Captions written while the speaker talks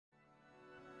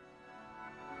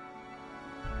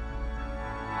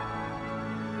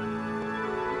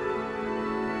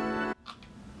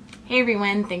Hey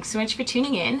everyone, thanks so much for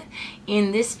tuning in.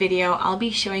 In this video, I'll be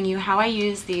showing you how I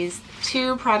use these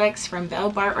two products from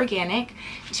Belle Organic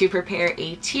to prepare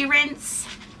a tea rinse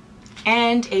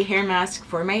and a hair mask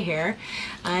for my hair.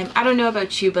 I don't know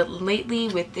about you, but lately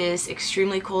with this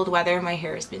extremely cold weather, my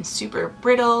hair has been super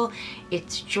brittle,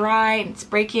 it's dry and it's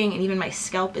breaking, and even my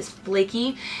scalp is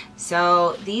flaky.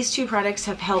 So these two products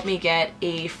have helped me get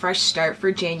a fresh start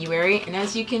for January. And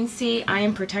as you can see, I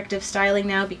am protective styling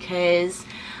now because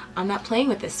I'm not playing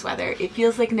with this weather. It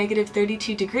feels like negative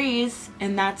 32 degrees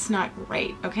and that's not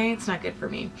right, okay? It's not good for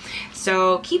me.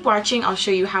 So keep watching. I'll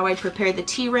show you how I prepare the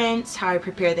tea rinse, how I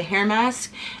prepare the hair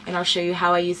mask, and I'll show you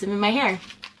how I use them in my hair.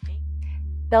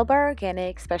 Belle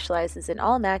Organic specializes in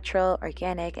all natural,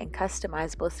 organic, and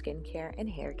customizable skincare and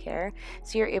hair care,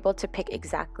 so you're able to pick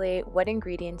exactly what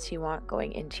ingredients you want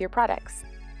going into your products.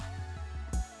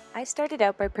 I started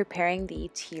out by preparing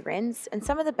the tea rinse, and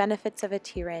some of the benefits of a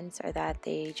tea rinse are that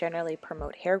they generally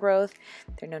promote hair growth,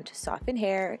 they're known to soften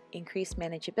hair, increase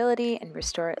manageability, and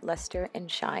restore luster and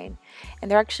shine.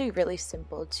 And they're actually really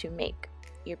simple to make.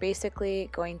 You're basically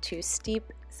going to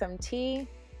steep some tea,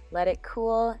 let it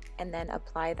cool, and then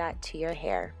apply that to your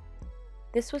hair.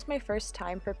 This was my first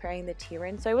time preparing the tea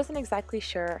rinse, so I wasn't exactly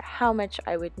sure how much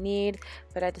I would need,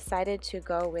 but I decided to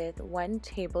go with 1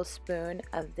 tablespoon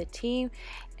of the tea,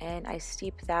 and I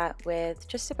steeped that with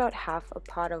just about half a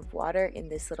pot of water in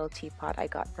this little teapot I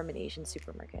got from an Asian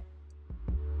supermarket.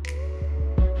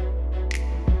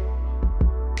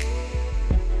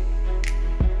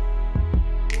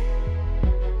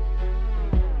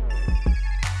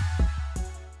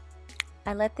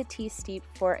 I let the tea steep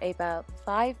for about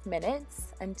 5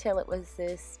 minutes until it was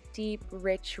this deep,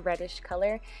 rich, reddish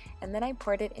color, and then I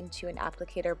poured it into an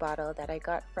applicator bottle that I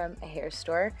got from a hair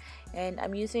store. And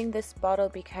I'm using this bottle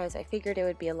because I figured it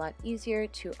would be a lot easier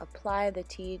to apply the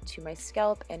tea to my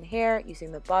scalp and hair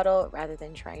using the bottle rather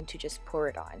than trying to just pour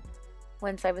it on.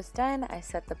 Once I was done, I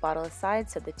set the bottle aside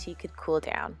so the tea could cool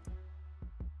down.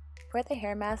 For the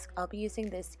hair mask, I'll be using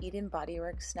this Eden Body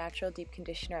Works Natural Deep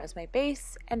Conditioner as my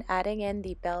base and adding in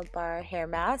the Belle hair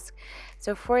mask.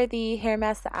 So for the hair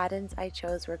mask, the add-ins I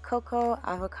chose were cocoa,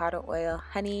 avocado oil,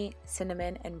 honey,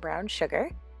 cinnamon, and brown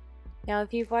sugar. Now,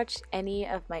 if you've watched any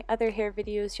of my other hair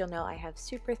videos, you'll know I have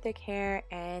super thick hair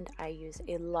and I use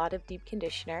a lot of deep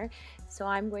conditioner. So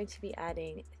I'm going to be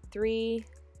adding 3+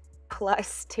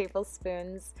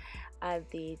 tablespoons of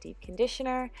the deep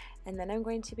conditioner, and then I'm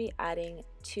going to be adding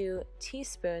 2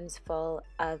 teaspoons full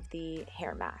of the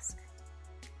hair mask.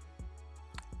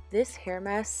 This hair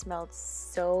mask smelled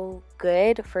so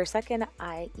good. For a second,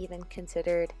 I even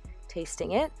considered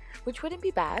tasting it, which wouldn't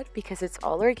be bad because it's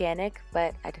all organic,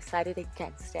 but I decided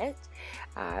against it.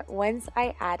 Once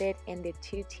I added in the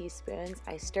 2 teaspoons,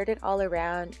 I stirred it all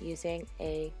around using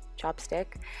a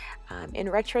chopstick. In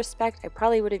retrospect, I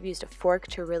probably would have used a fork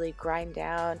to really grind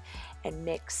down and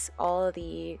mix all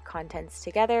the contents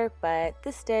together, but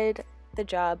this did the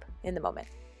job in the moment.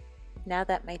 Now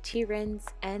that my tea rinse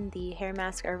and the hair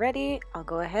mask are ready, I'll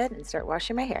go ahead and start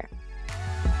washing my hair.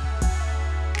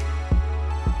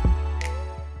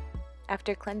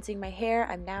 After cleansing my hair,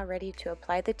 I'm now ready to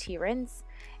apply the tea rinse,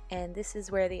 and this is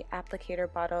where the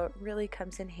applicator bottle really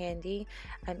comes in handy.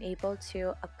 I'm able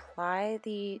to apply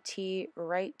the tea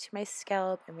right to my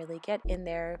scalp and really get in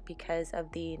there because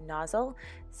of the nozzle.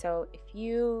 So if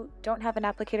you don't have an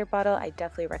applicator bottle, I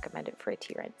definitely recommend it for a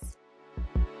tea rinse.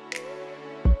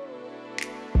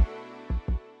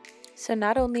 So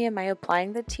not only am I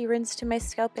applying the tea rinse to my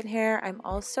scalp and hair, I'm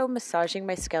also massaging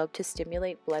my scalp to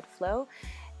stimulate blood flow.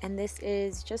 And this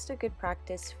is just a good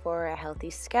practice for a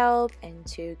healthy scalp and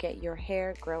to get your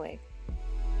hair growing.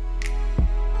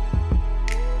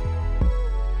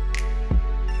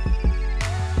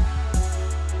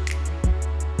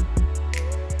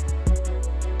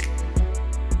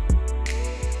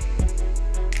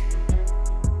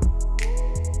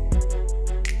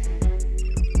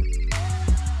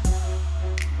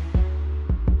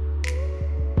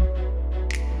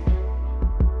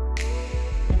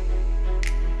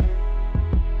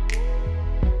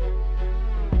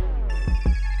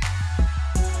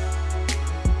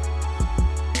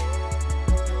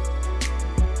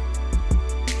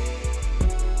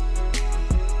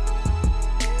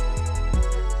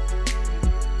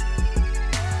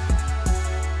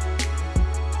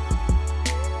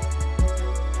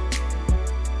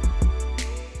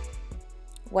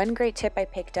 One great tip I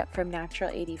picked up from Natural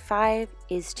 85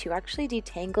 is to actually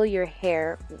detangle your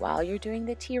hair while you're doing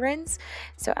the tea rinse.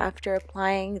 So after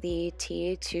applying the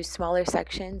tea to smaller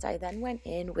sections, I then went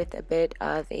in with a bit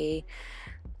of a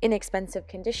inexpensive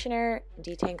conditioner,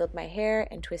 detangled my hair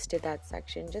and twisted that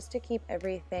section just to keep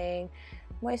everything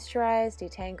moisturized,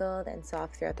 detangled, and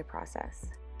soft throughout the process.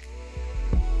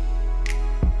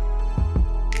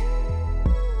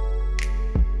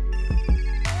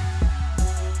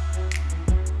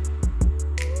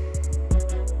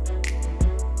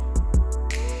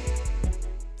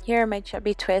 Here are my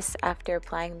chubby twists after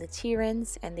applying the tea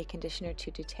rinse and the conditioner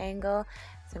to detangle.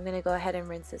 So I'm going to go ahead and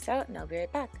rinse this out and I'll be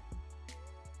right back.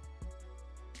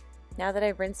 Now that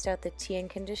I've rinsed out the tea and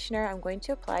conditioner, I'm going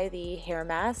to apply the hair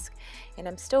mask, and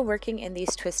I'm still working in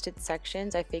these twisted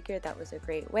sections. I figured that was a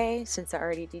great way, since I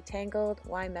already detangled,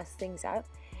 why mess things up?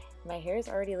 My hair is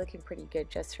already looking pretty good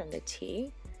just from the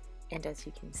tea, and as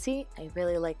you can see, I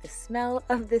really like the smell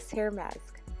of this hair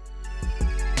mask.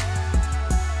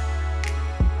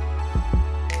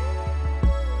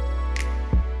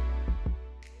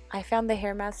 I found the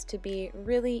hair mask to be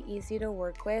really easy to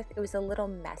work with. It was a little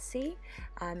messy.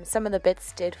 Some of the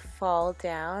bits did fall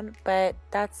down, but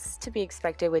that's to be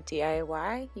expected with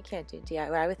DIY. You can't do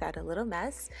DIY without a little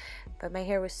mess. But my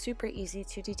hair was super easy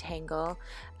to detangle.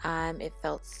 It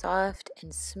felt soft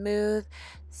and smooth.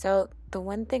 So the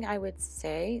one thing I would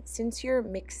say, since you're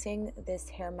mixing this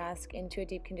hair mask into a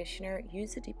deep conditioner,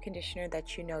 use a deep conditioner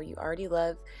that you know you already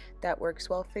love, that works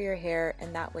well for your hair,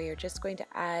 and that way you're just going to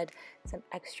add some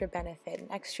extra benefit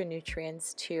and extra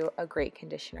nutrients to a great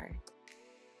conditioner.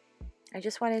 I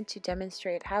just wanted to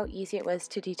demonstrate how easy it was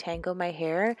to detangle my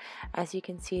hair. As you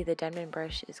can see, the Denman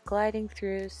brush is gliding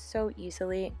through so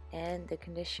easily, and the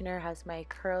conditioner has my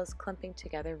curls clumping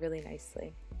together really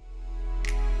nicely.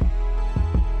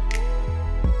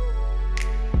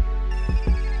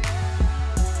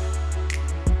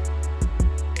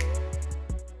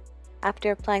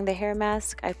 After applying the hair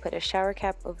mask, I put a shower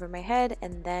cap over my head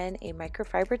and then a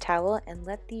microfiber towel and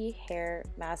let the hair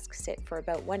mask sit for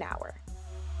about 1 hour.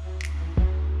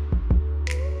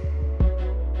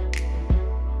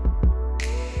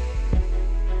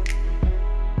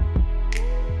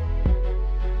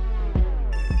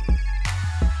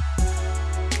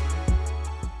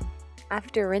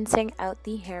 After rinsing out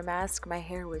the hair mask, my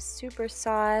hair was super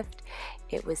soft.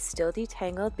 It was still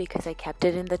detangled because I kept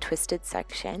it in the twisted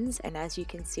sections, and as you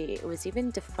can see, it was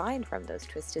even defined from those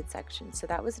twisted sections, so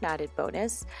that was an added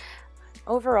bonus.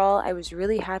 Overall, I was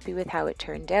really happy with how it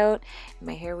turned out.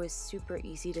 My hair was super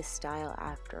easy to style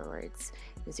afterwards.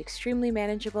 It was extremely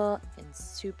manageable and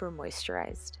super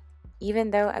moisturized.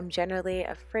 Even though I'm generally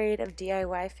afraid of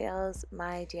DIY fails,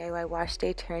 my DIY wash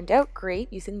day turned out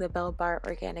great using the Belle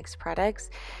Organics products.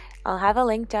 I'll have a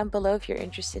link down below if you're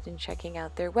interested in checking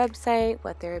out their website,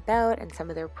 what they're about, and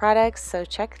some of their products, so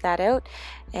check that out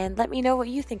and let me know what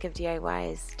you think of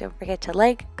DIYs. Don't forget to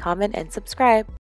like, comment, and subscribe.